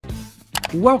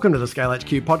Welcome to the Scale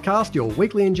HQ podcast, your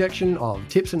weekly injection of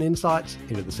tips and insights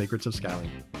into the secrets of scaling.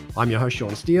 I'm your host,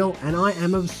 Sean Steele, and I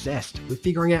am obsessed with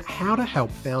figuring out how to help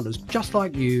founders just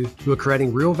like you who are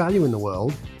creating real value in the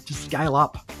world to scale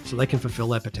up so they can fulfill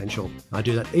their potential. I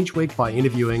do that each week by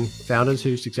interviewing founders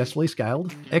who successfully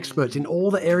scaled, experts in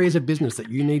all the areas of business that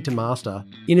you need to master,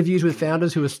 interviews with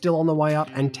founders who are still on the way up,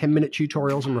 and 10-minute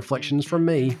tutorials and reflections from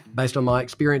me based on my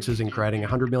experiences in creating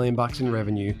 $100 million in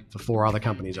revenue for 4 other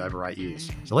companies over 8 years.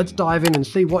 So let's dive in and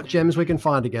see what gems we can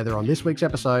find together on this week's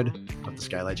episode of the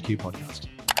Scale HQ podcast.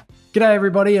 G'day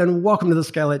everybody and welcome to the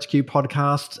Scale HQ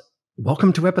podcast.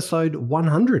 Welcome to episode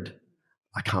 100.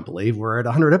 I can't believe we're at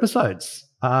 100 episodes.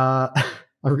 I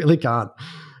really can't.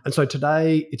 And so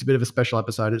today it's a bit of a special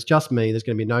episode. It's just me. There's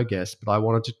going to be no guests, but I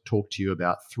wanted to talk to you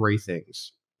about 3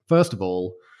 things. First of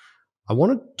all, I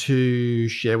wanted to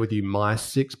share with you my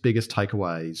 6 biggest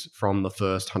takeaways from the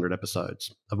first 100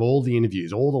 episodes of all the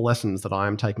interviews, all the lessons that I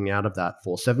am taking out of that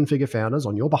for 7-figure founders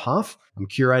on your behalf. I'm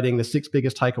curating the 6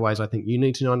 biggest takeaways I think you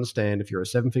need to understand if you're a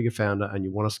 7-figure founder and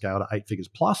you want to scale to 8 figures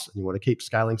plus and you want to keep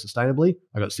scaling sustainably.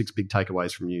 I got 6 big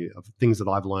takeaways from you of things that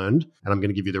I've learned, and I'm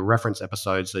going to give you the reference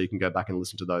episodes so you can go back and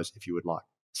listen to those if you would like.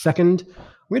 Second,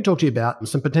 I'm going to talk to you about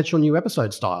some potential new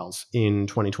episode styles in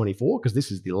 2024, because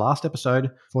this is the last episode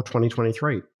for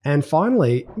 2023. And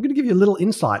finally, I'm going to give you a little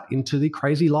insight into the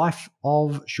crazy life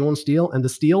of Sean Steele and the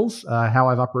Steeles, how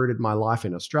I've uprooted my life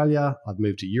in Australia. I've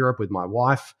moved to Europe with my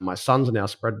wife. My sons are now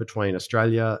spread between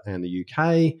Australia and the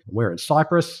UK. We're in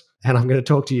Cyprus. And I'm going to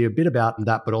talk to you a bit about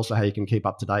that, but also how you can keep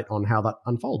up to date on how that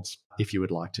unfolds, if you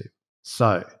would like to.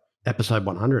 So, episode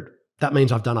 100. That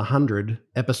means I've done 100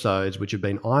 episodes, which have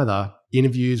been either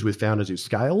interviews with founders who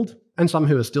scaled and some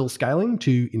who are still scaling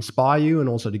to inspire you and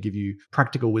also to give you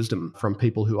practical wisdom from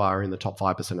people who are in the top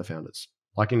 5% of founders.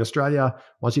 Like in Australia,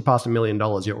 once you pass $1 million,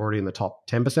 you're already in the top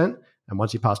 10%. And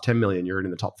once you pass 10 million, you're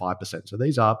in the top 5%. So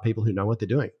these are people who know what they're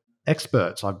doing.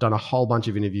 Experts. I've done a whole bunch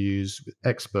of interviews with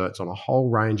experts on a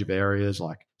whole range of areas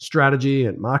like strategy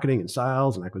and marketing and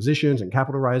sales and acquisitions and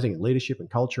capital raising and leadership and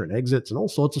culture and exits and all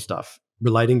sorts of stuff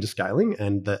relating to scaling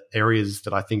and the areas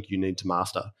that I think you need to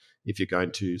master if you're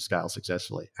going to scale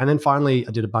successfully. And then finally, I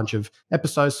did a bunch of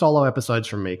episodes, solo episodes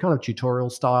from me, kind of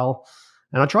tutorial style.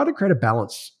 And I tried to create a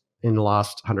balance in the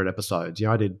last 100 episodes.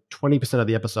 I did 20% of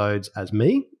the episodes as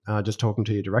me, just talking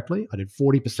to you directly. I did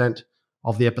 40%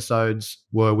 of the episodes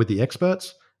were with the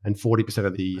experts and 40%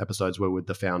 of the episodes were with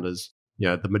the founders.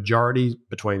 The majority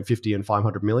between 50 and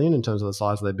 500 million in terms of the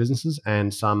size of their businesses,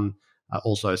 and some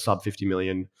also sub 50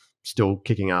 million, still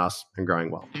kicking ass and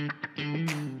growing well.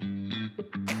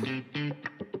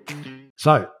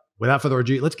 So without further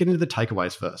ado, let's get into the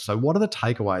takeaways first. So what are the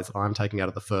takeaways that I'm taking out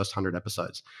of the first 100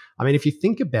 episodes? I mean, if you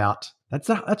think about that's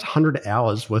 100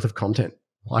 hours worth of content.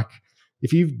 Like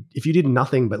if you did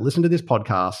nothing but listen to this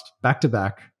podcast back to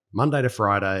back, Monday to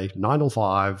Friday, 9 till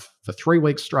 5 for 3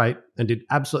 weeks straight and did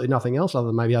absolutely nothing else other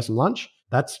than maybe have some lunch,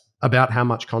 that's about how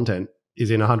much content is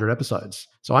in 100 episodes.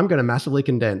 So I'm going to massively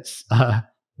condense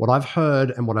what I've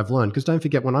heard and what I've learned. Because don't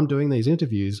forget, when I'm doing these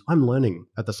interviews, I'm learning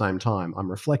at the same time.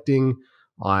 I'm reflecting,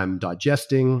 I'm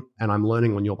digesting, and I'm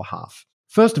learning on your behalf.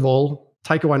 First of all,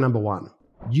 takeaway number 1,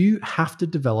 you have to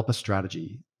develop a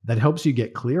strategy that helps you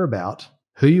get clear about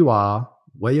who you are,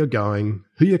 where you're going,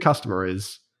 who your customer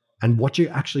is, and what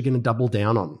you're actually going to double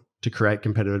down on to create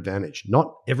competitive advantage.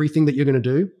 Not everything that you're going to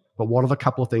do, but what are the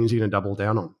couple of things you're going to double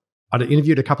down on? I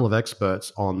interviewed a couple of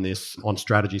experts on this, on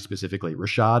strategy specifically.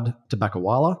 Rashad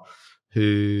Tabakawala,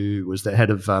 who was the head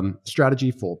of strategy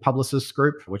for Publicis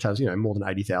Group, which has more than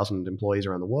 80,000 employees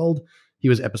around the world. He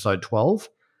was episode 12,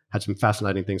 had some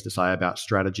fascinating things to say about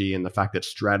strategy and the fact that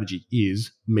strategy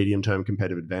is medium-term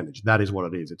competitive advantage. That is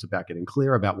what it is. It's about getting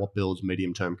clear about what builds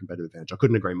medium-term competitive advantage. I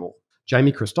couldn't agree more.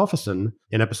 Jamie Christopherson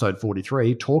in episode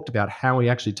 43 talked about how he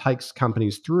actually takes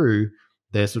companies through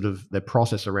their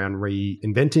process around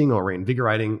reinventing or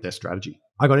reinvigorating their strategy.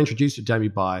 I got introduced to Jamie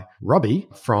by Robbie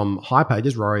from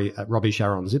hipages, Robbie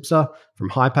Sharon Zipser from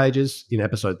hipages in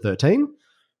episode 13,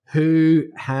 who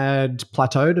had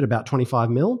plateaued at about 25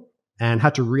 mil and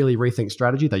had to really rethink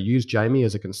strategy. They used Jamie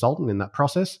as a consultant in that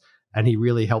process, and he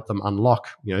really helped them unlock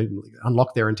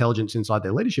their intelligence inside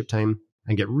their leadership team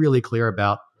and get really clear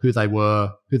about who they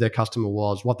were, who their customer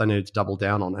was, what they needed to double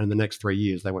down on. And in the next 3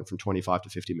 years, they went from 25 to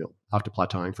 50 mil after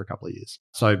plateauing for a couple of years.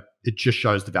 So it just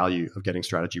shows the value of getting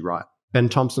strategy right. Ben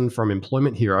Thompson from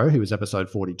Employment Hero, who was episode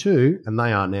 42, and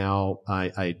they are now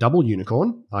a double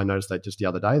unicorn. I noticed that just the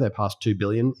other day, they passed 2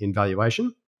 billion in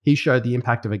valuation. He showed the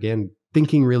impact of, again,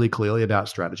 thinking really clearly about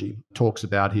strategy. Talks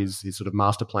about his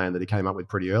master plan that he came up with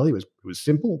pretty early. It was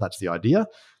simple, that's the idea,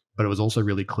 but it was also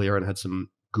really clear and had some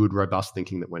good, robust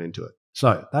thinking that went into it.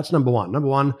 So that's number one. Number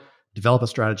one, develop a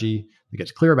strategy that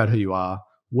gets clear about who you are,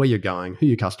 where you're going, who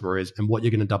your customer is, and what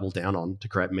you're going to double down on to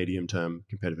create medium-term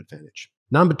competitive advantage.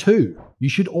 Number two, you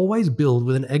should always build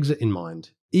with an exit in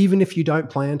mind, even if you don't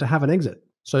plan to have an exit.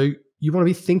 So you want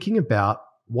to be thinking about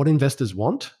what investors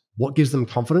want, what gives them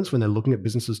confidence when they're looking at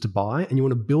businesses to buy, and you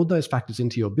want to build those factors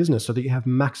into your business so that you have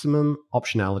maximum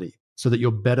optionality, so that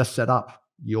you're better set up.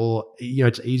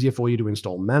 It's easier for you to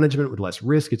install management with less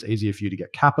risk. It's easier for you to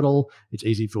get capital. It's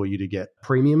easy for you to get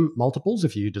premium multiples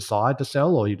if you decide to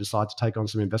sell or you decide to take on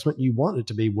some investment. You want it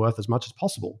to be worth as much as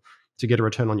possible to get a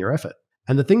return on your effort.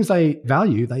 And the things they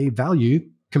value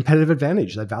competitive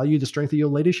advantage. They value the strength of your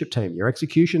leadership team, your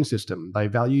execution system. They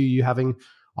value you having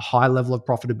a high level of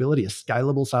profitability, a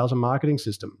scalable sales and marketing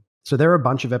system. So there are a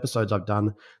bunch of episodes I've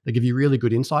done that give you really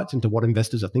good insights into what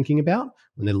investors are thinking about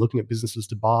when they're looking at businesses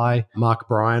to buy. Mark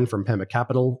Bryan from Pemba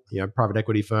Capital, private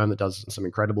equity firm that does some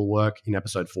incredible work, in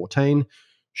episode 14.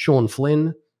 Sean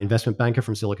Flynn, investment banker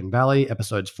from Silicon Valley,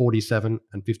 episodes 47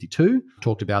 and 52,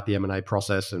 talked about the M&A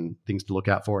process and things to look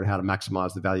out for and how to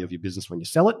maximize the value of your business when you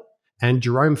sell it. And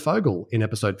Jerome Fogel in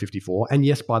episode 54. And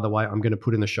yes, by the way, I'm going to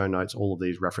put in the show notes all of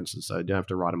these references, so you don't have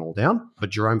to write them all down.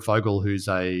 But Jerome Fogel, who's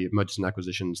a mergers and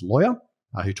acquisitions lawyer,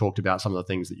 who talked about some of the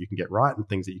things that you can get right and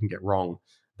things that you can get wrong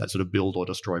that sort of build or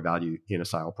destroy value in a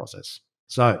sale process.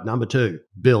 So number two,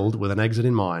 build with an exit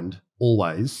in mind,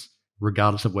 always,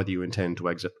 regardless of whether you intend to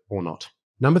exit or not.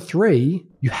 Number three,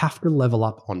 you have to level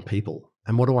up on people.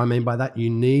 And what do I mean by that? You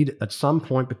need, at some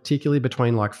point, particularly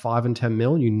between like 5 and 10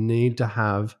 mil, you need to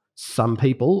have some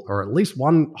people, or at least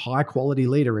one high quality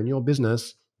leader in your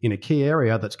business in a key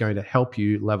area that's going to help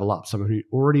you level up. Someone who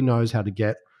already knows how to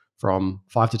get from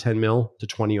 5 to 10 mil to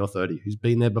 20 or 30, who's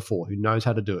been there before, who knows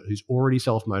how to do it, who's already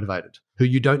self-motivated, who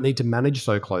you don't need to manage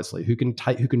so closely, who can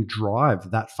drive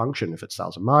that function, if it's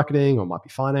sales and marketing or might be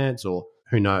finance or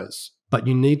who knows. But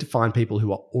you need to find people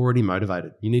who are already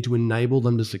motivated. You need to enable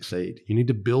them to succeed. You need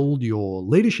to build your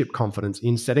leadership confidence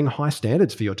in setting high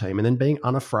standards for your team and then being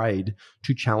unafraid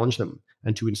to challenge them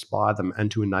and to inspire them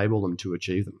and to enable them to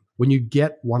achieve them. When you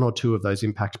get one or two of those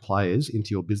impact players into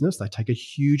your business, they take a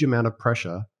huge amount of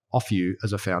pressure off you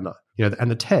as a founder.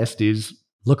 And the test is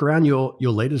look around your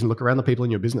leaders and look around the people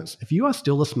in your business. If you are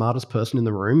still the smartest person in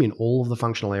the room in all of the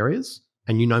functional areas,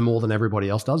 and you know more than everybody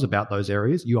else does about those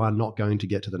areas, you are not going to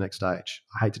get to the next stage.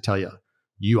 I hate to tell you,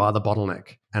 you are the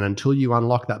bottleneck. And until you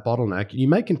unlock that bottleneck, you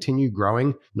may continue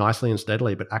growing nicely and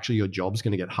steadily, but actually your job's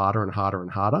going to get harder and harder and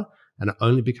harder. And it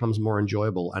only becomes more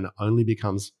enjoyable and it only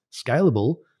becomes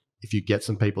scalable if you get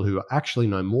some people who actually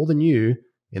know more than you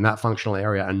in that functional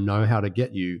area and know how to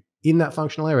get you in that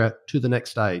functional area to the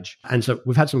next stage. And so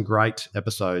we've had some great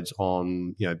episodes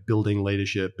on, building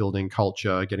leadership, building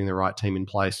culture, getting the right team in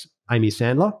place. Amy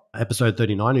Sandler, episode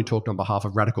 39, who talked on behalf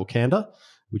of Radical Candor,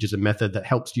 which is a method that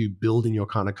helps you build in your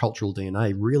kind of cultural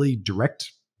DNA, really direct,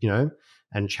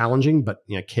 and challenging, but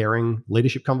caring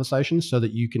leadership conversations so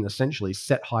that you can essentially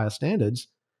set higher standards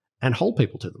and hold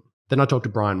people to them. Then I talked to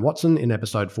Brian Watson in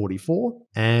episode 44.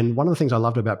 And one of the things I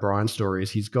loved about Brian's story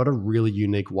is he's got a really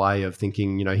unique way of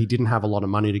thinking. He didn't have a lot of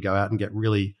money to go out and get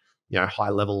really,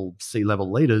 high-level,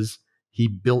 C-level leaders. He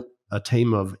built a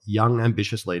team of young,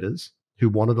 ambitious leaders who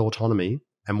wanted autonomy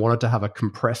and wanted to have a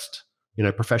compressed,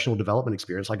 professional development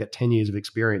experience, like get 10 years of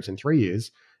experience in 3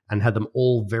 years, and had them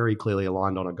all very clearly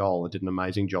aligned on a goal and did an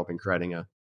amazing job in creating a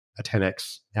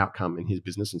 10x outcome in his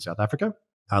business in South Africa.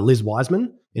 Liz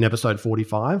Wiseman, in episode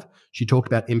 45, she talked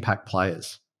about impact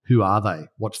players. Who are they?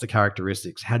 What's the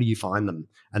characteristics? How do you find them?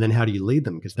 And then how do you lead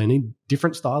them? Because they need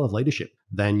different style of leadership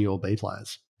than your B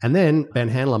players. And then Ben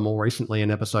Handler, more recently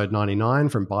in episode 99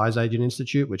 from Buyers Agent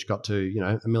Institute, which got to,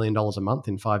 $1 million a month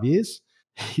in 5 years.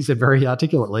 He said very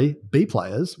articulately, B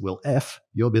players will F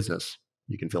your business.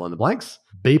 You can fill in the blanks.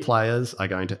 B players are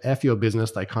going to F your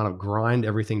business. They kind of grind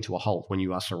everything to a halt. When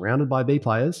you are surrounded by B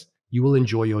players, you will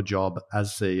enjoy your job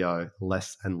as CEO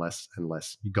less and less and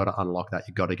less. You've got to unlock that.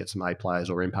 You've got to get some A players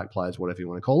or impact players, whatever you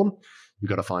want to call them. You've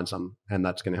got to find some, and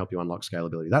that's going to help you unlock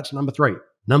scalability. That's number 3.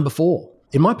 Number 4,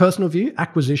 in my personal view,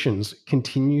 acquisitions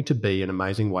continue to be an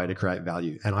amazing way to create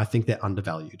value, and I think they're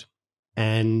undervalued.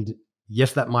 And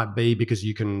yes, that might be because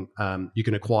you can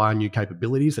acquire new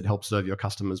capabilities that help serve your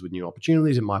customers with new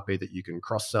opportunities. It might be that you can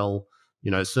cross-sell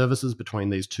services between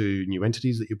these two new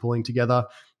entities that you're pulling together.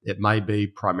 It may be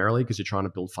primarily because you're trying to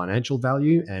build financial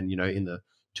value. And, in the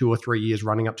 2 or 3 years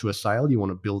running up to a sale, you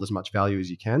want to build as much value as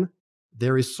you can.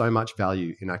 There is so much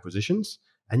value in acquisitions.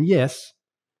 And yes,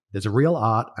 there's a real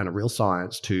art and a real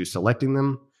science to selecting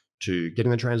them, to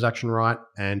getting the transaction right,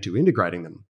 and to integrating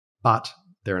them. But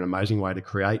they're an amazing way to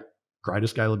create greater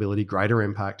scalability, greater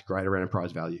impact, greater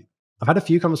enterprise value. I've had a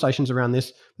few conversations around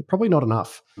this, but probably not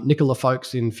enough. Nicola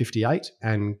Folks in 58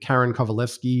 and Karen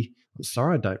Kovalevsky. I'm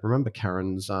sorry, I don't remember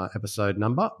Karen's episode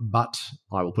number, but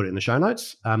I will put it in the show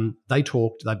notes. They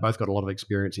both got a lot of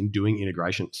experience in doing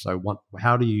integrations. So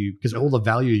because all the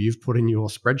value you've put in your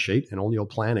spreadsheet and all your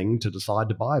planning to decide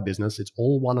to buy a business, it's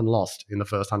all won and lost in the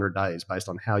first 100 days based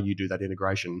on how you do that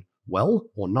integration well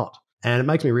or not. And it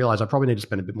makes me realize I probably need to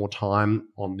spend a bit more time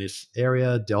on this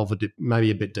area, delve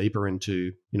maybe a bit deeper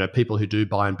into, people who do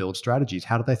buy and build strategies.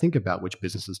 How do they think about which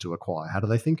businesses to acquire? How do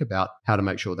they think about how to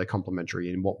make sure they're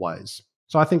complementary in what ways?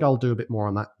 So I think I'll do a bit more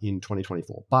on that in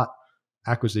 2024. But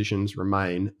acquisitions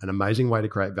remain an amazing way to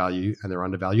create value, and they're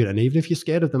undervalued. And even if you're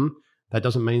scared of them, that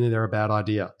doesn't mean that they're a bad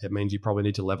idea. It means you probably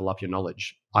need to level up your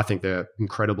knowledge. I think they're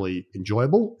incredibly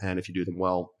enjoyable, and if you do them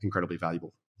well, incredibly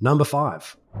valuable. Number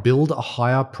 5, build a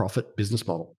higher profit business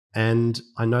model. And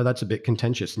I know that's a bit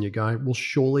contentious, and you're going, well,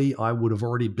 surely I would have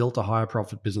already built a higher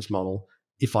profit business model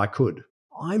if I could.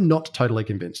 I'm not totally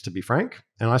convinced, to be frank.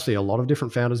 And I see a lot of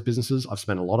different founders' businesses. I've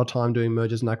spent a lot of time doing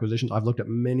mergers and acquisitions. I've looked at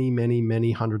many, many,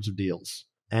 many hundreds of deals.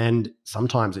 And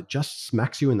sometimes it just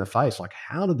smacks you in the face. Like,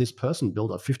 how did this person build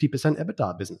a 50%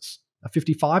 EBITDA business, a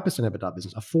 55% EBITDA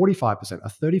business, a 45%, a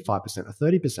 35%, a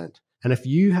 30%? And if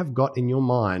you have got in your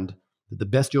mind that the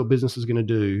best your business is going to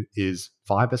do is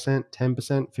 5%,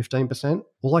 10%, 15%,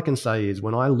 all I can say is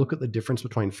when I look at the difference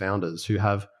between founders who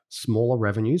have smaller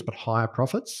revenues but higher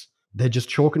profits, they're just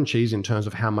chalk and cheese in terms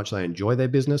of how much they enjoy their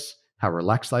business, how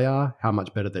relaxed they are, how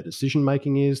much better their decision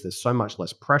making is. There's so much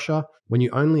less pressure. When you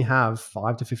only have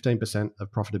 5 to 15%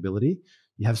 of profitability,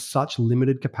 you have such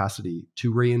limited capacity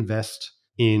to reinvest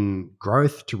in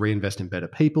growth, to reinvest in better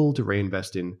people, to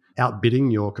reinvest in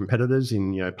outbidding your competitors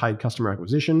in paid customer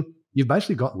acquisition. You've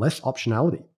basically got less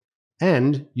optionality,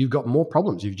 and you've got more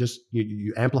problems.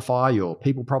 You amplify your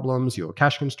people problems, your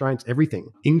cash constraints, everything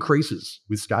increases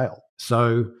with scale.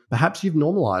 So perhaps you've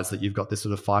normalized that you've got this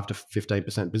sort of 5 to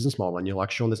 15% business model, and you're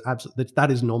like, Sean,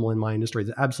 that is normal in my industry.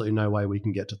 There's absolutely no way we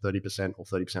can get to 30% or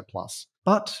 30% plus.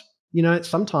 But,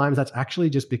 sometimes that's actually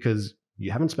just because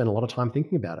you haven't spent a lot of time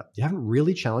thinking about it. You haven't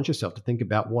really challenged yourself to think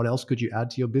about what else could you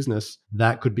add to your business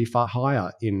that could be far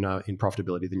higher in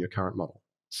profitability than your current model.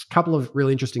 A couple of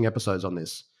really interesting episodes on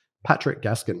this. Patrick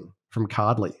Gaskin from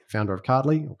Cardly, founder of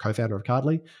Cardly or co-founder of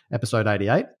Cardly, episode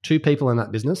 88. 2 people in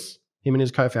that business, him and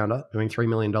his co-founder, doing $3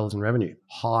 million in revenue.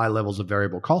 High levels of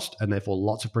variable cost, and therefore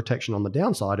lots of protection on the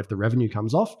downside. If the revenue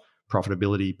comes off,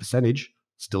 profitability percentage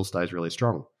still stays really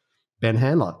strong. Ben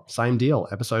Handler, same deal,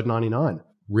 episode 99.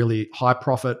 Really high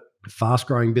profit, fast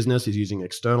growing business. Is using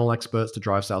external experts to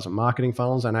drive sales and marketing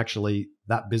funnels. And actually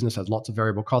that business has lots of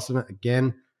variable costs in it.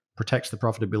 Again, protects the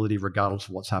profitability regardless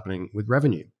of what's happening with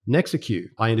revenue. Nexecue,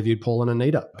 I interviewed Paul and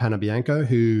Anita Panabianco,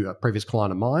 who a previous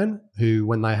client of mine, who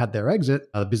when they had their exit,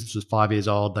 the business was 5 years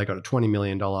old. They got a $20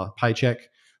 million paycheck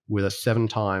with a 7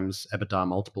 times EBITDA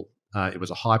multiple. It was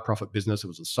a high profit business. It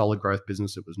was a solid growth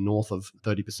business. It was north of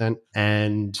 30%.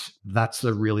 And that's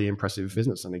a really impressive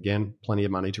business. And again, plenty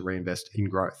of money to reinvest in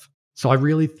growth. So I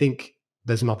really think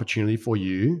there's an opportunity for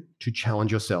you to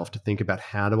challenge yourself to think about,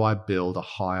 how do I build a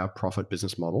higher profit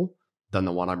business model than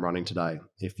the one I'm running today?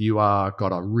 If you are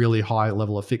got a really high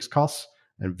level of fixed costs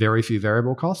and very few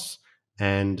variable costs,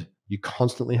 and you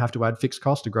constantly have to add fixed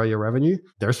costs to grow your revenue,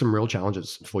 there are some real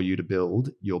challenges for you to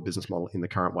build your business model in the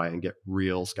current way and get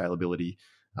real scalability.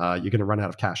 You're going to run out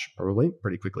of cash probably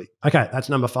pretty quickly. Okay, that's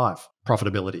number 5,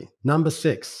 profitability. Number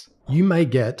 6, you may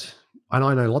get, and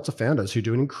I know lots of founders who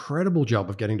do an incredible job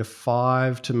of getting to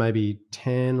 5 to maybe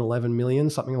 10, 11 million,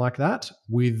 something like that,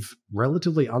 with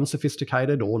relatively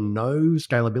unsophisticated or no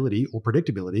scalability or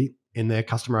predictability in their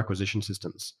customer acquisition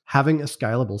systems. Having a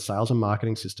scalable sales and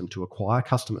marketing system to acquire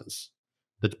customers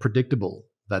that's predictable,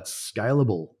 that's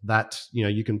scalable, that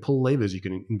you can pull levers, you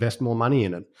can invest more money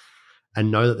in it, and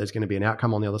know that there's going to be an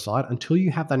outcome on the other side. Until you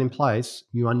have that in place,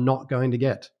 you are not going to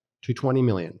get to 20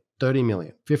 million. 30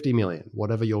 million, 50 million,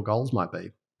 whatever your goals might be.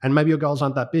 And maybe your goals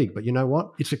aren't that big, but you know what?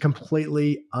 It's a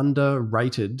completely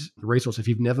underrated resource. If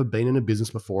you've never been in a business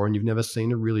before and you've never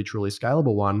seen a really, truly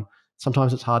scalable one,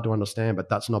 sometimes it's hard to understand, but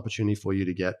that's an opportunity for you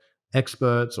to get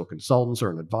experts or consultants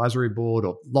or an advisory board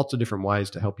or lots of different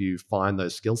ways to help you find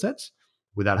those skill sets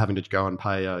without having to go and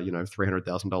pay a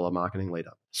 $300,000 marketing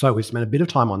leader. So we spent a bit of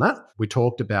time on that. We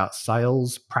talked about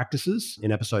sales practices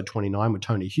in episode 29 with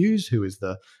Tony Hughes, who is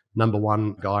the number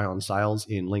 1 guy on sales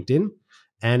in LinkedIn.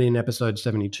 And in episode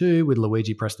 72 with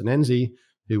Luigi Prestonenzi,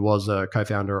 who was a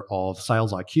co-founder of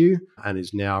Sales IQ and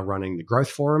is now running the Growth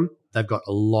Forum. They've got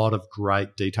a lot of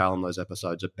great detail in those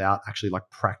episodes about actually like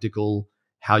practical,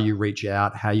 how you reach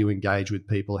out, how you engage with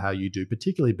people, how you do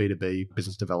particularly B2B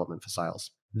business development for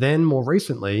sales. Then more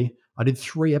recently, I did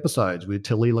 3 episodes with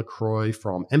Tilly LaCroix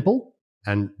from Empel,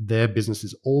 and their business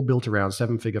is all built around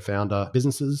 7-figure founder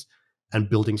businesses and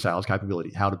building sales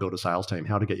capability, how to build a sales team,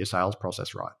 how to get your sales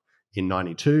process right. In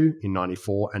 92, in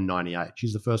 94, and 98.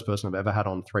 She's the first person I've ever had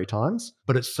on 3 times.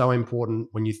 But it's so important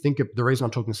when you think of the reason I'm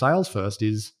talking sales first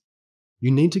is you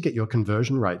need to get your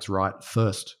conversion rates right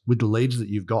first with the leads that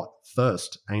you've got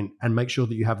first, and make sure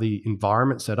that you have the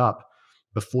environment set up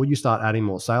before you start adding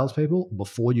more salespeople,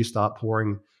 before you start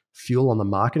pouring fuel on the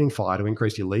marketing fire to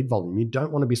increase your lead volume. You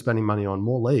don't want to be spending money on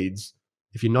more leads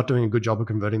if you're not doing a good job of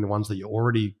converting the ones that are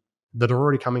already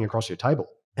coming across your table.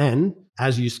 And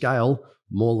as you scale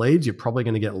more leads, you're probably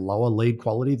going to get lower lead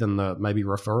quality than the maybe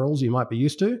referrals you might be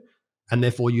used to. And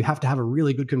therefore, you have to have a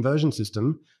really good conversion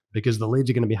system because the leads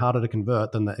are going to be harder to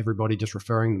convert than everybody just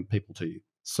referring people to you.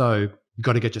 So you've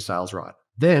got to get your sales right.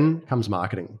 Then comes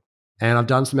marketing. And I've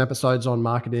done some episodes on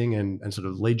marketing and sort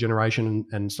of lead generation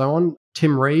and so on.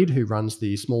 Tim Reed, who runs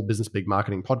the Small Business Big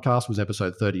Marketing podcast, was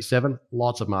episode 37.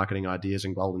 Lots of marketing ideas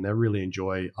and gold in there. Really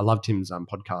enjoy. I love Tim's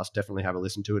podcast. Definitely have a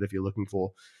listen to it if you're looking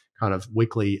for kind of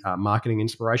weekly marketing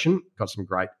inspiration. Got some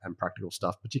great and practical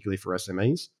stuff, particularly for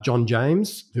SMEs. John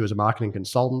James, who is a marketing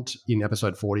consultant, in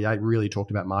episode 48, really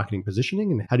talked about marketing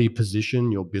positioning and how do you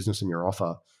position your business and your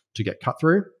offer to get cut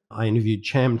through. I interviewed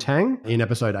Cham Tang in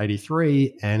episode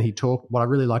 83, and he talked, what I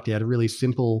really liked, he had a really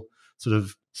simple sort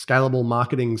of scalable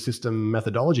marketing system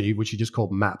methodology, which he just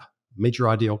called MAP. Meet your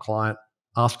ideal client,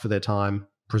 ask for their time,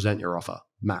 present your offer.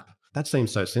 MAP. That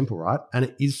seems so simple, right? And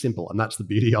it is simple. And that's the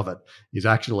beauty of it, is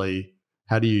actually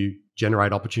how do you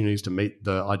generate opportunities to meet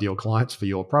the ideal clients for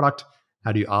your product?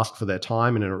 How do you ask for their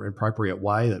time in an appropriate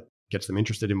way that gets them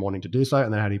interested in wanting to do so?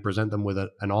 And then how do you present them with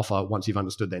an offer once you've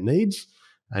understood their needs?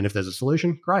 And if there's a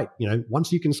solution, great.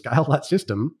 Once you can scale that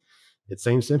system, it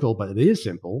seems simple, but it is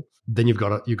simple. Then you've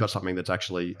got something that's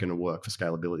actually going to work for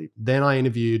scalability. Then I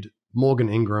interviewed Morgan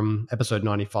Ingram, episode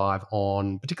 95,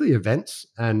 on particularly events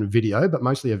and video, but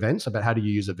mostly events, about how do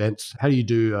you use events? How do you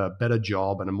do a better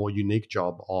job and a more unique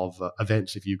job of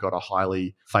events if you've got a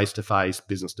highly face-to-face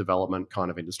business development kind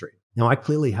of industry? Now, I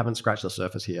clearly haven't scratched the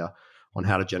surface here on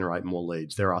how to generate more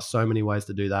leads. There are so many ways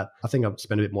to do that. I think I'll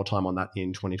spend a bit more time on that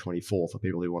in 2024 for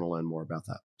people who want to learn more about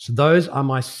that. So those are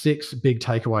my 6 big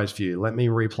takeaways for you. Let me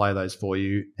replay those for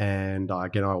you. And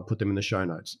again, I'll put them in the show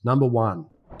notes. Number 1,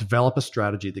 develop a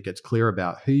strategy that gets clear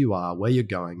about who you are, where you're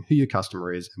going, who your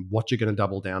customer is, and what you're going to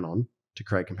double down on to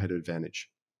create competitive advantage.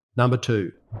 Number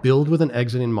 2, build with an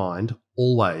exit in mind,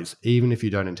 always, even if you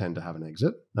don't intend to have an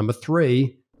exit. Number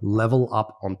 3, level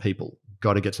up on people.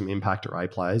 Got to get some impact or A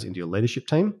players into your leadership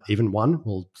team. Even one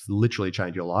will literally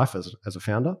change your life as a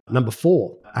founder. Number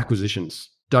 4, acquisitions.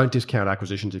 Don't discount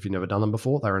acquisitions if you've never done them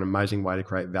before. They're an amazing way to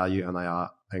create value, and they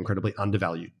are incredibly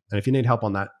undervalued. And if you need help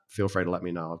on that, feel free to let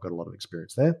me know. I've got a lot of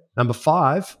experience there. Number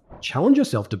 5, challenge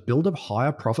yourself to build a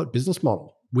higher profit business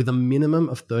model with a minimum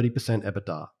of 30%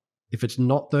 EBITDA. If it's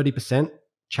not 30%,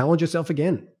 challenge yourself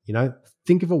again.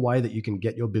 Think of a way that you can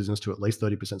get your business to at least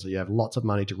 30% so you have lots of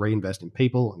money to reinvest in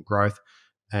people and growth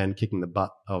and kicking the butt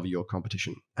of your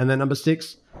competition. And then number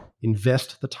 6,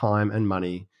 invest the time and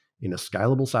money in a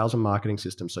scalable sales and marketing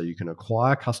system so you can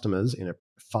acquire customers in a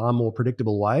far more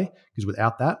predictable way, because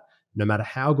without that, no matter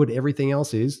how good everything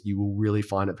else is, you will really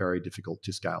find it very difficult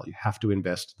to scale. You have to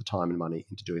invest the time and money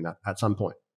into doing that at some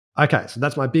point. Okay, so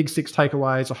that's my big 6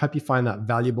 takeaways. I hope you find that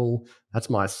valuable. That's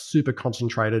my super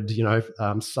concentrated,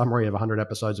 summary of 100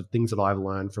 episodes of things that I've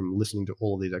learned from listening to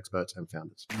all of these experts and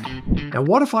founders. Now,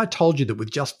 what if I told you that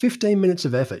with just 15 minutes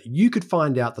of effort, you could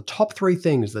find out the top 3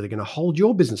 things that are going to hold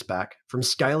your business back from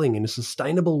scaling in a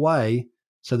sustainable way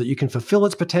so that you can fulfill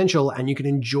its potential and you can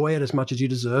enjoy it as much as you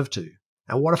deserve to?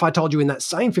 And what if I told you in that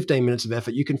same 15 minutes of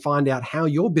effort, you can find out how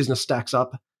your business stacks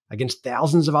up against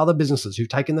thousands of other businesses who've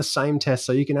taken the same test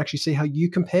so you can actually see how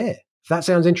you compare? If that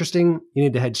sounds interesting, you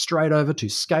need to head straight over to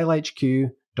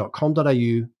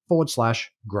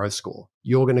scalehq.com.au/growth score.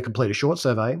 You're going to complete a short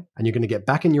survey and you're going to get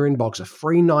back in your inbox a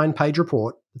free 9-page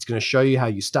report that's going to show you how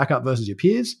you stack up versus your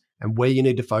peers and where you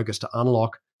need to focus to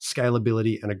unlock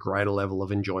scalability and a greater level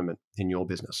of enjoyment in your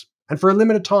business. And for a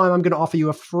limited time, I'm going to offer you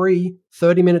a free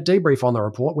 30-minute debrief on the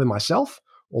report with myself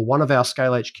or one of our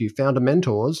Scale HQ founder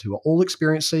mentors who are all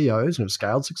experienced CEOs and have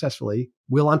scaled successfully.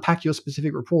 Will unpack your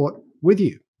specific report with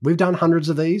you. We've done hundreds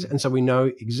of these, and so we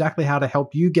know exactly how to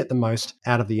help you get the most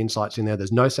out of the insights in there.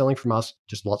 There's no selling from us,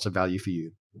 just lots of value for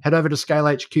you. Head over to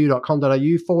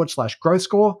scalehq.com.au/growth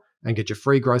score and get your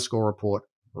free growth score report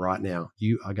right now.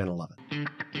 You are going to love it.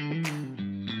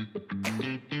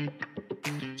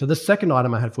 So the second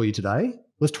item I had for you today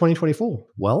was 2024.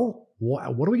 Well,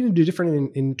 what are we going to do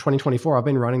different in 2024? I've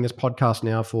been running this podcast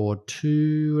now for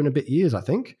 2 and a bit years, I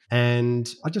think. And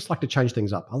I just like to change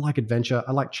things up. I like adventure.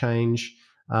 I like change.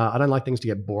 I don't like things to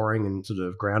get boring and sort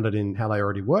of grounded in how they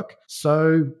already work.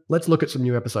 So let's look at some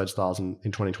new episode styles in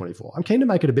 2024. I'm keen to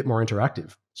make it a bit more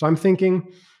interactive. So I'm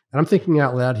thinking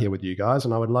out loud here with you guys,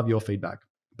 and I would love your feedback,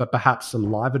 but perhaps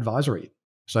some live advisory.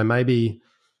 So maybe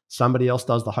somebody else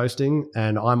does the hosting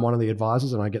and I'm one of the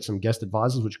advisors and I get some guest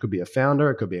advisors, which could be a founder,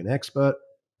 it could be an expert.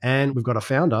 And we've got a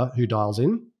founder who dials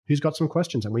in, who's got some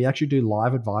questions, and we actually do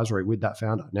live advisory with that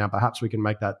founder. Now, perhaps we can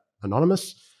make that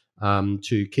anonymous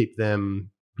to keep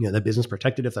them, their business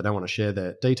protected if they don't want to share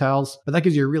their details. But that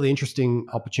gives you a really interesting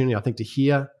opportunity, I think, to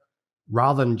hear,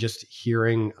 rather than just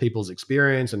hearing people's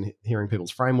experience and hearing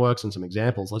people's frameworks and some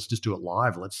examples. Let's just do it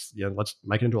live. Let's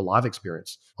make it into a live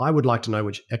experience. I would like to know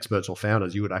which experts or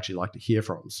founders you would actually like to hear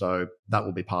from. So that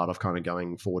will be part of kind of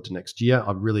going forward to next year.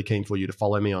 I'm really keen for you to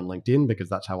follow me on LinkedIn, because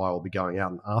that's how I will be going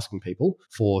out and asking people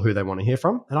for who they want to hear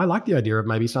from. And I like the idea of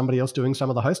maybe somebody else doing some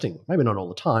of the hosting, maybe not all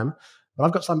the time, but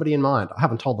I've got somebody in mind. I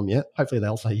haven't told them yet. Hopefully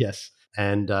they'll say yes.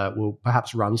 And we'll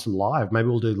perhaps run some live. Maybe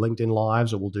we'll do LinkedIn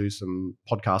lives, or we'll do some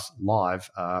podcasts live,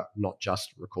 not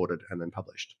just recorded and then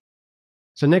published.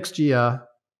 So next year,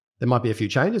 there might be a few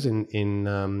changes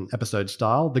in episode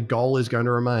style. The goal is going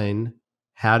to remain,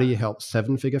 how do you help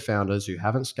 7-figure founders who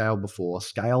haven't scaled before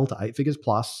scale to 8 figures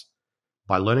plus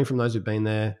by learning from those who've been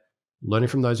there, learning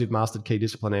from those who've mastered key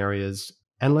discipline areas,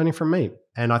 and learning from me.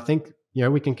 And I think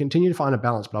we can continue to find a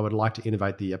balance, but I would like to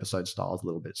innovate the episode styles a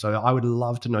little bit. So I would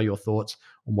love to know your thoughts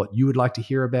on what you would like to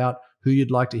hear about, who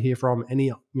you'd like to hear from.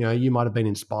 You might have been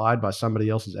inspired by somebody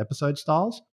else's episode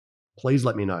styles. Please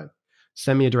let me know.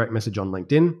 Send me a direct message on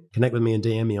LinkedIn, connect with me and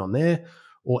DM me on there,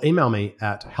 or email me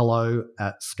at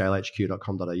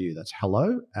hello@scalehq.com.au. That's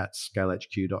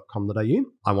hello@scalehq.com.au.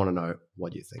 I want to know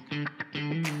what you think.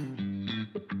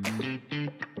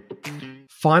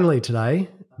 Finally today,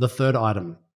 the third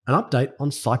item, an update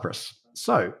on Cyprus.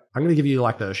 So I'm going to give you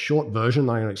like the short version.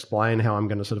 I'm going to explain how I'm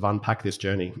going to sort of unpack this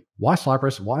journey. Why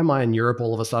Cyprus? Why am I in Europe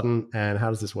all of a sudden? And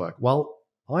how does this work? Well,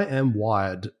 I am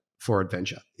wired for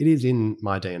adventure. It is in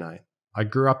my DNA. I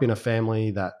grew up in a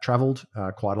family that traveled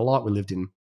quite a lot. We lived in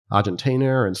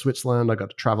Argentina and Switzerland. I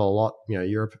got to travel a lot,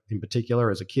 Europe in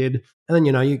particular as a kid. And then,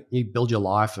 you build your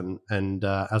life. And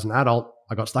as an adult,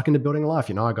 I got stuck into building a life.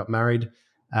 I got married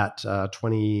at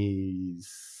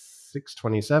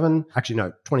 27. Actually,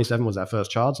 no, 27 was our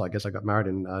first child. So I guess I got married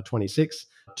in 26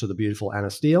 to the beautiful Anna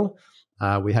Steele.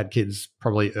 We had kids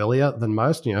probably earlier than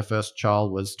most. First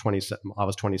child was 27. I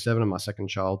was 27, and my second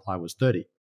child, I was 30.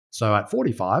 So at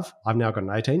 45, I've now got an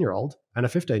 18-year-old and a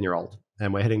 15-year-old,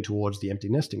 and we're heading towards the empty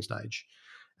nesting stage.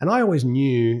 And I always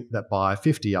knew that by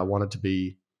 50, I wanted to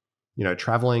be,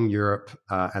 traveling Europe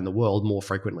and the world more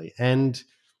frequently. And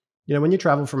when you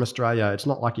travel from Australia, it's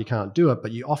not like you can't do it,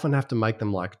 but you often have to make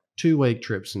them like 2-week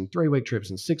trips and 3-week trips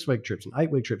and 6-week trips and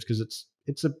 8-week trips, because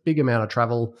it's a big amount of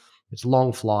travel. It's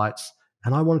long flights,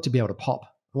 and I wanted to be able to pop.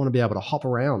 I want to be able to hop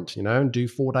around, and do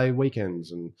 4-day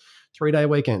weekends and 3-day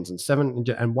weekends and 7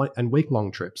 and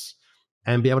week-long trips,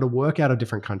 and be able to work out of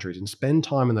different countries and spend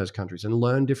time in those countries and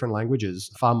learn different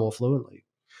languages far more fluently.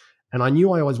 And I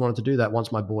knew I always wanted to do that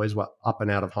once my boys were up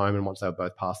and out of home and once they were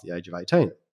both past the age of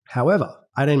 18. However,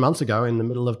 18 months ago, in the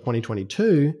middle of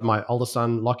 2022, my older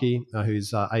son, Lockie,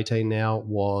 who's 18 now,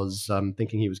 was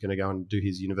thinking he was going to go and do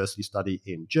his university study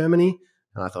in Germany.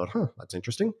 And I thought, that's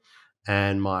interesting.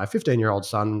 And my 15-year-old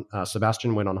son,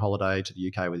 Sebastian, went on holiday to the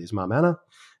UK with his mum, Anna.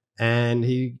 And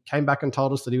he came back and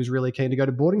told us that he was really keen to go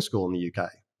to boarding school in the UK.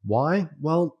 Why?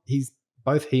 Well,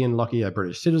 both he and Lockie are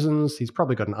British citizens. He's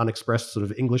probably got an unexpressed sort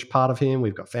of English part of him.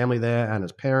 We've got family there, and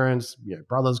his parents,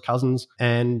 brothers, cousins.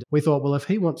 And we thought, well, if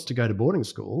he wants to go to boarding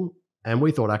school, and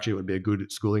we thought actually it would be a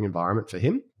good schooling environment for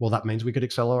him, well, that means we could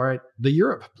accelerate the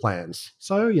Europe plans.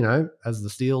 So, as the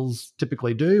Steeles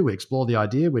typically do, we explored the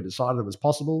idea. We decided it was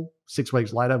possible. 6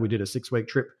 weeks later, we did a 6-week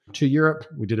trip to Europe.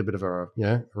 We did a bit of a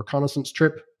reconnaissance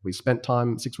trip. We spent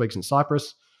time 6 weeks in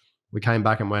Cyprus. We came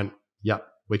back and went, yep,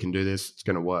 we can do this. It's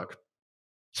going to work.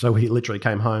 So we literally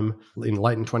came home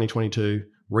late in 2022,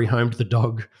 rehomed the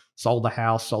dog, sold the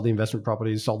house, sold the investment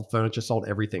properties, sold the furniture, sold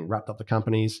everything, wrapped up the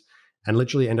companies, and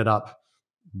literally ended up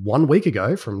 1 week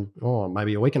ago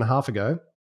maybe a week and a half ago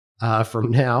from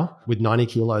now with 90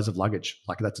 kilos of luggage.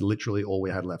 Like, that's literally all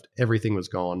we had left. Everything was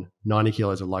gone, 90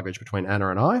 kilos of luggage between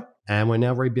Anna and I, and we're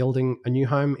now rebuilding a new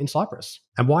home in Cyprus.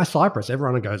 And why Cyprus?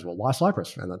 Everyone goes, well, why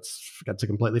Cyprus? And that's a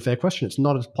completely fair question. It's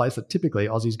not a place that typically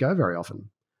Aussies go very often,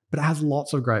 but it has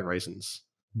lots of great reasons.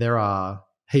 There are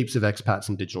heaps of expats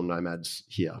and digital nomads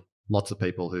here. Lots of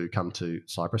people who come to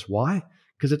Cyprus. Why?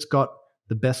 Because it's got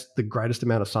the greatest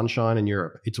amount of sunshine in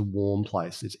Europe. It's a warm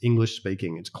place. It's English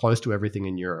speaking. It's close to everything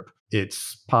in Europe.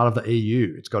 It's part of the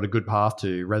EU. It's got a good path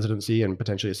to residency and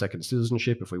potentially a second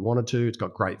citizenship if we wanted to. It's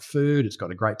got great food. It's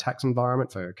got a great tax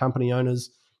environment for company owners.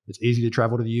 It's easy to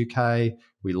travel to the UK.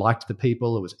 We liked the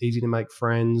people. It was easy to make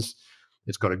friends.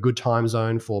 It's got a good time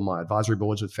zone for my advisory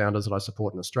boards with founders that I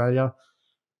support in Australia.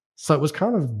 So it was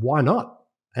kind of, why not?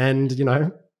 And,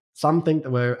 some think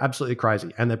that we're absolutely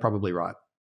crazy, and they're probably right.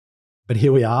 But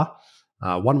here we are,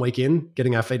 1 week in,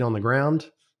 getting our feet on the ground,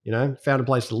 found a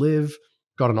place to live,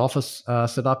 got an office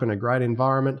set up in a great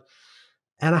environment.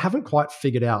 And I haven't quite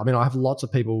figured out, I have lots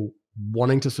of people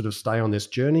wanting to sort of stay on this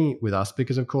journey with us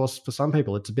because, of course, for some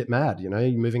people, it's a bit mad.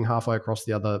 You're moving halfway across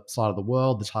the other side of the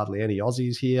world. There's hardly any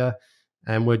Aussies here.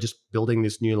 And we're just building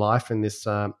this new life in this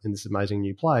amazing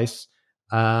new place.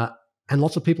 And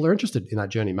lots of people are interested in that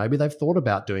journey. Maybe they've thought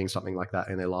about doing something like that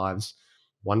in their lives,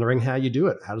 wondering how you do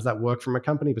it. How does that work from a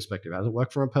company perspective? How does it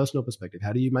work from a personal perspective?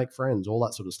 How do you make friends? All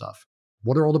that sort of stuff.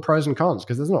 What are all the pros and cons?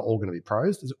 Because there's not all going to be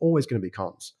pros. There's always going to be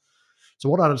cons. So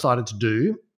what I decided to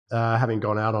do, having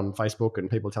gone out on Facebook and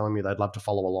people telling me they'd love to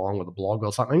follow along with a blog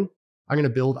or something, I'm going to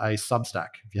build a Substack.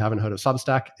 If you haven't heard of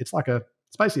Substack, it's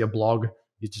basically a blog.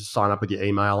 You just sign up with your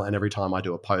email, and every time I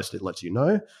do a post, it lets you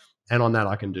know. And on that,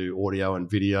 I can do audio and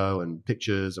video and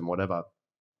pictures and whatever.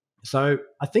 So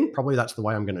I think probably that's the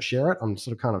way I'm going to share it. I'm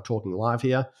sort of kind of talking live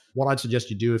here. What I'd suggest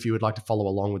you do if you would like to follow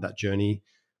along with that journey,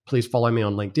 please follow me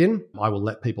on LinkedIn. I will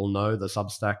let people know the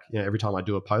Substack. Every time I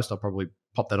do a post, I'll probably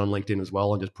pop that on LinkedIn as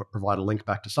well and just provide a link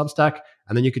back to Substack.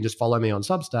 And then you can just follow me on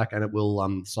Substack and it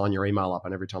will sign your email up.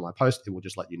 And every time I post, it will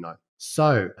just let you know.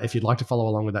 So if you'd like to follow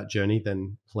along with that journey,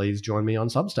 then please join me on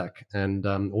Substack and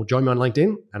or join me on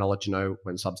LinkedIn, and I'll let you know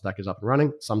when Substack is up and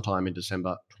running sometime in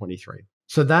December 23.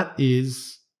 So that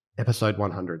is episode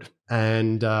 100.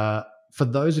 And for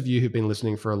those of you who've been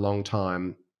listening for a long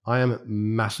time, I am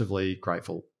massively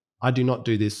grateful. I do not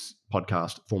do this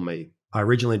podcast for me. I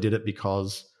originally did it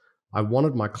because I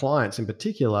wanted my clients in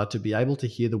particular to be able to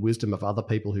hear the wisdom of other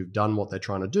people who've done what they're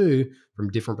trying to do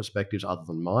from different perspectives other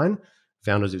than mine.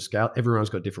 Founders who've scaled, everyone's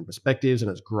got different perspectives, and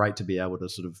it's great to be able to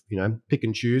sort of, pick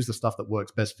and choose the stuff that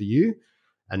works best for you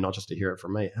and not just to hear it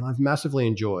from me. And I've massively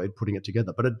enjoyed putting it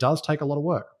together, but it does take a lot of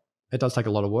work. It does take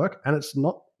a lot of work, and it's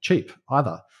not cheap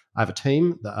either. I have a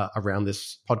team around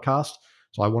this podcast.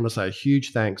 So I want to say a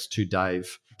huge thanks to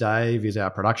Dave. Dave is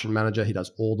our production manager. He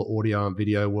does all the audio and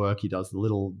video work. He does the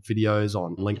little videos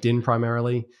on LinkedIn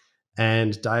primarily.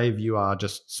 And Dave, you are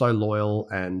just so loyal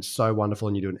and so wonderful,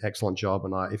 and you do an excellent job.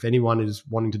 And if anyone is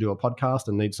wanting to do a podcast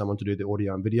and needs someone to do the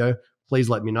audio and video, please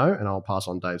let me know and I'll pass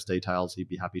on Dave's details. He'd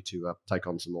be happy to take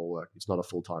on some more work. It's not a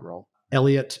full-time role.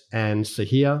 Elliot and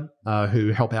Sahir,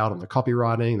 who help out on the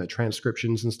copywriting, the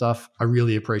transcriptions and stuff. I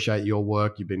really appreciate your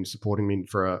work. You've been supporting me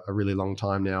for a really long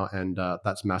time now, and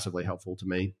that's massively helpful to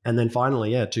me. And then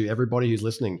finally, to everybody who's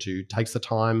listening, to takes the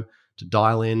time to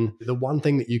dial in, the one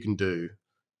thing that you can do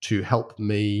to help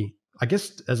me, I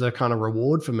guess as a kind of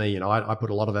reward for me, I put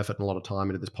a lot of effort and a lot of time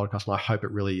into this podcast, and I hope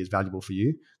it really is valuable for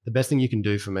you. The best thing you can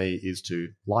do for me is to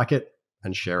like it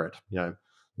and share it.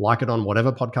 Like it on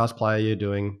whatever podcast player you're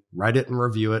doing, rate it and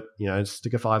review it,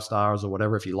 stick a 5 stars or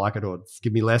whatever if you like it, or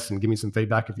give me less and give me some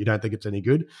feedback if you don't think it's any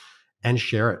good, and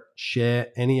share it. Share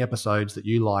any episodes that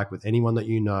you like with anyone that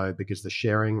you know, because the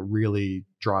sharing really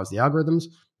drives the algorithms,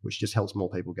 which just helps more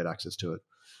people get access to it.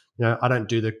 I don't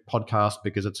do the podcast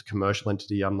because it's a commercial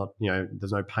entity. I'm not,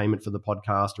 there's no payment for the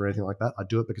podcast or anything like that. I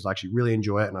do it because I actually really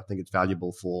enjoy it, and I think it's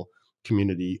valuable for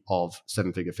community of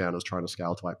 7-figure founders trying to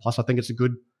scale to 8. Plus, I think it's a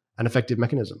good an effective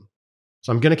mechanism.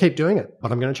 So I'm going to keep doing it, but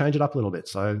I'm going to change it up a little bit.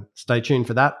 So stay tuned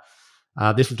for that.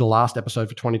 This is the last episode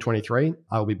for 2023.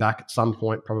 I will be back at some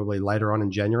point, probably later on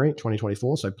in January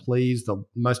 2024. So please, the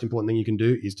most important thing you can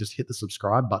do is just hit the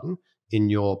subscribe button in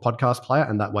your podcast player,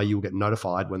 and that way you'll get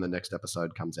notified when the next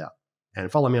episode comes out. And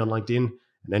follow me on LinkedIn,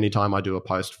 and anytime I do a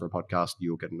post for a podcast,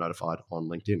 you'll get notified on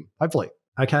LinkedIn, hopefully.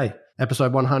 Okay,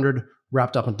 episode 100.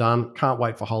 Wrapped up and done. Can't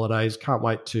wait for holidays. Can't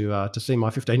wait to see my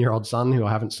 15-year-old son, who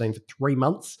I haven't seen for 3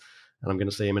 months. And I'm going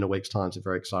to see him in a week's time. So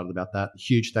very excited about that.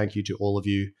 Huge thank you to all of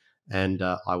you. And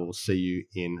I will see you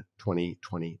in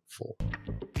 2024.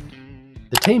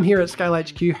 The team here at Scale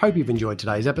HQ hope you've enjoyed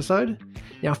today's episode.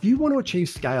 Now, if you want to achieve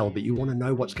scale, but you want to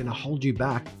know what's going to hold you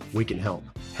back, we can help.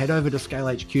 Head over to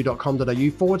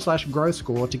scalehq.com.au/growth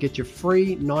score to get your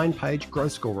free 9-page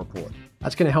growth score report.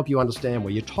 That's going to help you understand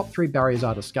where your top 3 barriers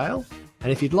are to scale.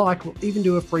 And if you'd like, we'll even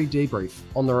do a free debrief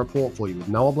on the report for you with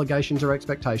no obligations or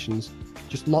expectations,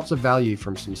 just lots of value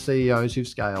from some CEOs who've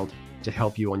scaled to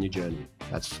help you on your journey.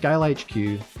 That's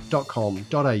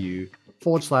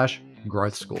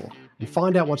scalehq.com.au/growth score. and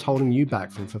find out what's holding you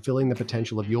back from fulfilling the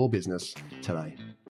potential of your business today.